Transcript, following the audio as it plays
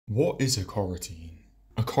What is a coroutine?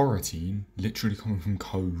 A coroutine, literally coming from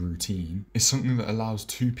coroutine, is something that allows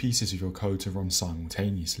two pieces of your code to run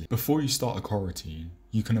simultaneously. Before you start a coroutine,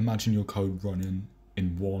 you can imagine your code running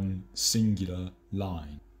in one singular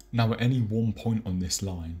line. Now at any one point on this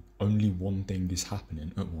line, only one thing is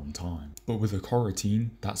happening at one time. But with a coroutine,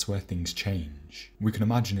 that's where things change. We can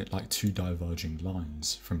imagine it like two diverging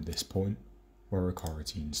lines from this point, where a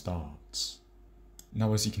coroutine starts.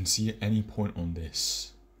 Now as you can see at any point on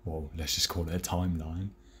this, well, let's just call it a timeline,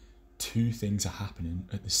 two things are happening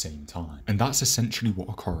at the same time. And that's essentially what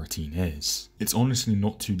a coroutine is. It's honestly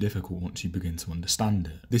not too difficult once you begin to understand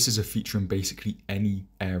it. This is a feature in basically any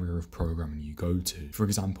area of programming you go to. For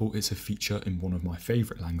example, it's a feature in one of my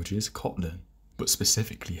favourite languages, Kotlin. But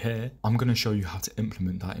specifically here, I'm going to show you how to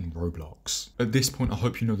implement that in Roblox. At this point, I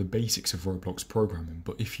hope you know the basics of Roblox programming,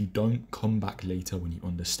 but if you don't, come back later when you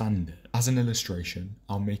understand it. As an illustration,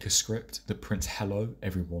 I'll make a script that prints hello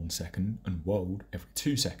every 1 second and world every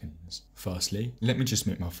 2 seconds. Firstly, let me just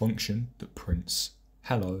make my function that prints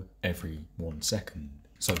hello every 1 second.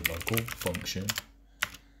 So local function,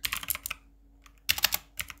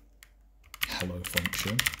 hello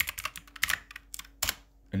function.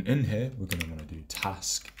 And in here, we're going to want to do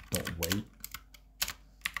task.wait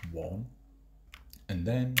 1 and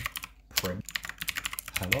then print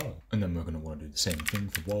hello. And then we're going to want to do the same thing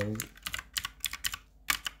for world.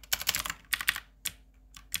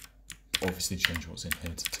 Obviously change what's in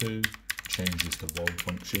here to 2, changes the world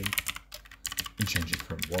function, and change it to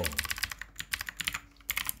print world.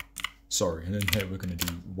 Sorry, and then here we're going to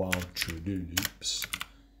do while true do loops.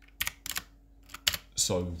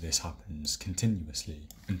 So this happens continuously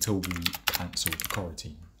until we cancel the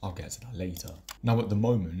coroutine. I'll get to that later. Now at the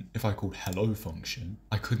moment, if I called hello function,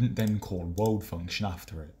 I couldn't then call world function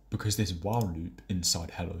after it because this while loop inside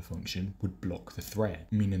hello function would block the thread,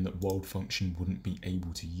 meaning that world function wouldn't be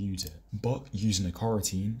able to use it. But using a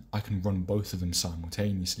coroutine, I can run both of them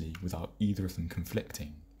simultaneously without either of them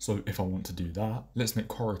conflicting. So if I want to do that, let's make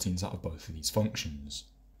coroutines out of both of these functions.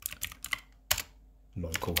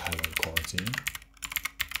 Local hello coroutine.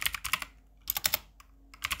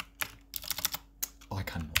 I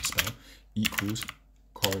cannot spell, equals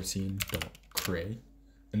coroutine.create,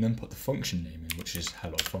 and then put the function name in, which is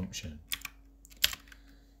hello function.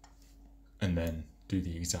 And then do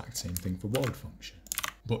the exact same thing for world function.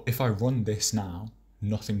 But if I run this now,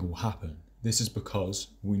 nothing will happen. This is because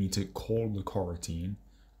we need to call the coroutine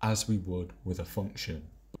as we would with a function.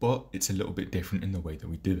 But it's a little bit different in the way that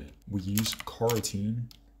we do it. We use coroutine,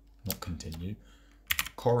 not continue,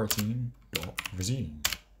 coroutine.resume.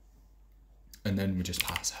 And then we just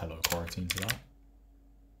pass hello coroutine to that.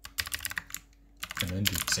 And then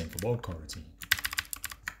do the same for world coroutine.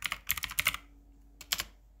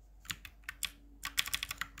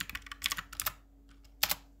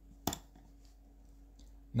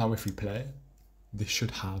 Now if we play, this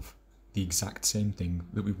should have the exact same thing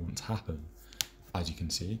that we want to happen. As you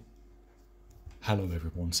can see, hello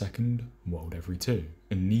every 1 second, world every 2,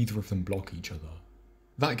 and neither of them block each other.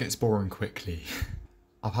 That gets boring quickly.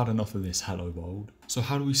 I've had enough of this hello world. So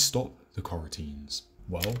how do we stop the coroutines?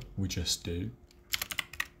 Well, we just do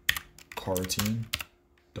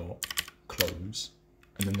coroutine.close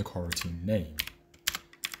and then the coroutine name.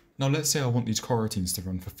 Now let's say I want these coroutines to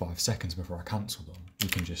run for 5 seconds before I cancel them. We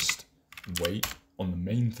can just wait on the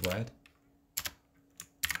main thread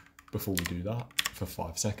before we do that for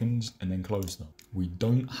 5 seconds and then close them. We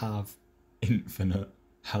don't have infinite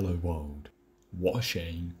hello world. What a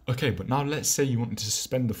shame. Okay, but now let's say you wanted to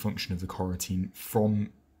suspend the function of the coroutine from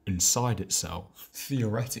inside itself.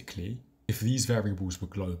 Theoretically, if these variables were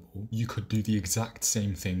global, you could do the exact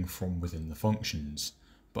same thing from within the functions.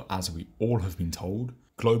 But as we all have been told,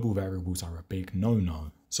 global variables are a big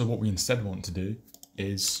no-no. So what we instead want to do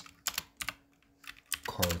is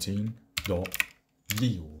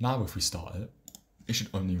coroutine.yield. Now if we start it, it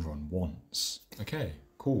should only run once. Okay,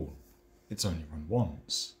 cool. It's only run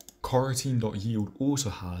once. Coroutine.yield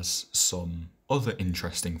also has some other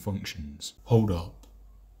interesting functions. Hold up.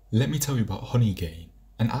 Let me tell you about Honeygain,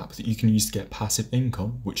 an app that you can use to get passive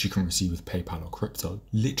income, which you can receive with PayPal or crypto,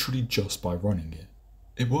 literally just by running it.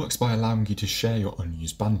 It works by allowing you to share your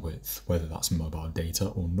unused bandwidth, whether that's mobile data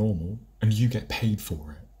or normal, and you get paid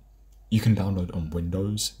for it. You can download on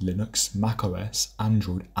Windows, Linux, macOS,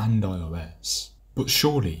 Android and iOS. But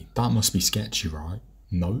surely that must be sketchy, right?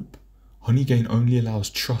 Nope. Honeygain only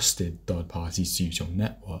allows trusted third parties to use your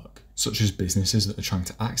network, such as businesses that are trying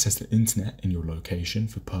to access the internet in your location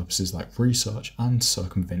for purposes like research and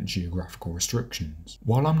circumvent geographical restrictions.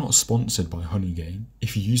 While I'm not sponsored by Honeygain,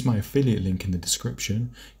 if you use my affiliate link in the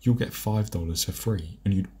description, you'll get $5 for free,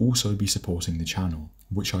 and you'd also be supporting the channel.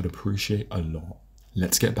 which I'd appreciate a lot.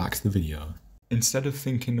 Let's get back to the video. Instead of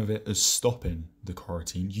thinking of it as stopping the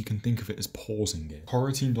coroutine, you can think of it as pausing it.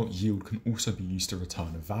 Coroutine.yield can also be used to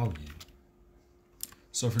return a value.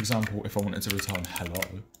 So for example, if I wanted to return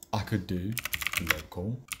hello, I could do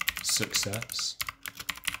local success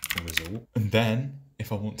result. And then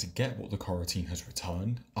if I want to get what the coroutine has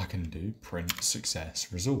returned, I can do print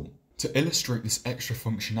success result. To illustrate this extra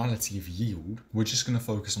functionality of yield, we're just going to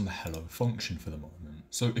focus on the hello function for the moment.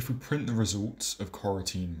 So if we print the results of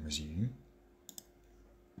coroutine.resume,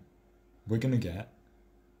 we're going to get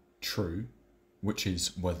true, which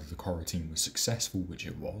is whether the coroutine was successful, which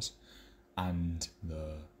it was, and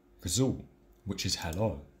the result, which is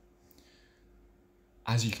hello.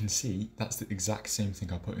 As you can see, that's the exact same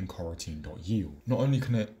thing I put in coroutine.yield. Not only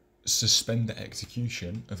can it suspend the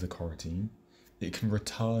execution of the coroutine, it can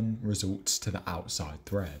return results to the outside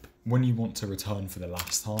thread. When you want to return for the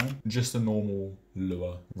last time, just a normal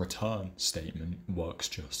Luau return statement works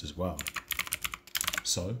just as well.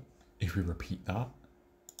 So if we repeat that,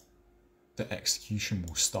 the execution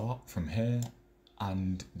will start from here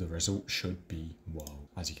and the result should be well.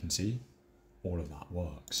 As you can see, all of that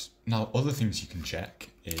works. Now, other things you can check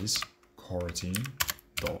is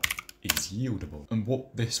coroutine.isyieldable. And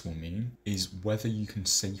what this will mean is whether you can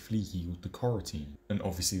safely yield the coroutine. And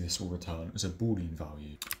obviously this will return as a Boolean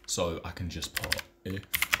value. So I can just put if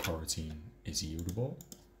coroutine is yieldable,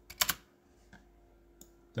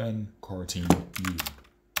 then coroutine yield.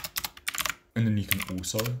 And then you can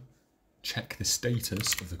also check the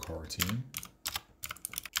status of the coroutine,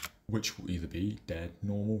 which will either be dead,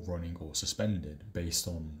 normal, running, or suspended based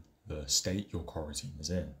on the state your coroutine is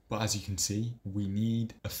in. But as you can see, we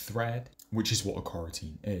need a thread, which is what a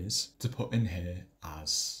coroutine is, to put in here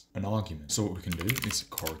as an argument. So what we can do is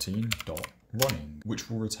coroutine.running, which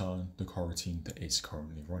will return the coroutine that is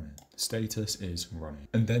currently running. Status is running.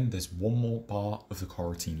 And then there's one more part of the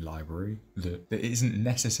coroutine library that isn't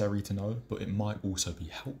necessary to know, but it might also be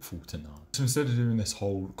helpful to know. So instead of doing this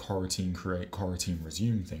whole coroutine create, coroutine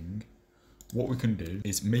resume thing, what we can do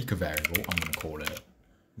is make a variable. I'm going to call it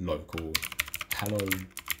local hello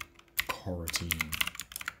coroutine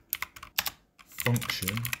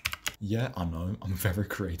function. Yeah, I know, I'm very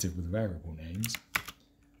creative with variable names.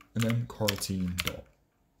 And then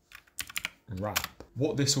coroutine.wrap.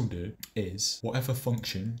 What this will do is whatever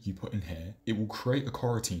function you put in here, it will create a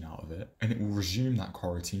coroutine out of it and it will resume that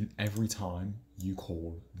coroutine every time you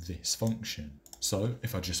call this function. So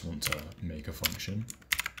if I just want to make a function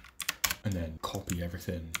and then copy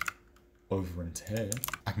everything over into here,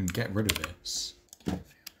 I can get rid of this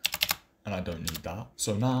and I don't need that.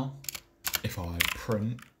 So now if I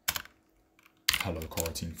print hello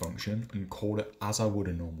coroutine function and call it as I would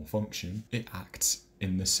a normal function, it acts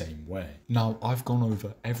in the same way. Now I've gone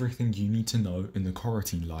over everything you need to know in the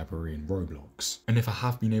coroutine library in Roblox. And if I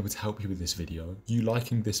have been able to help you with this video, you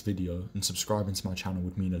liking this video and subscribing to my channel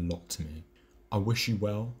would mean a lot to me. I wish you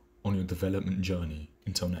well on your development journey.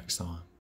 Until next time.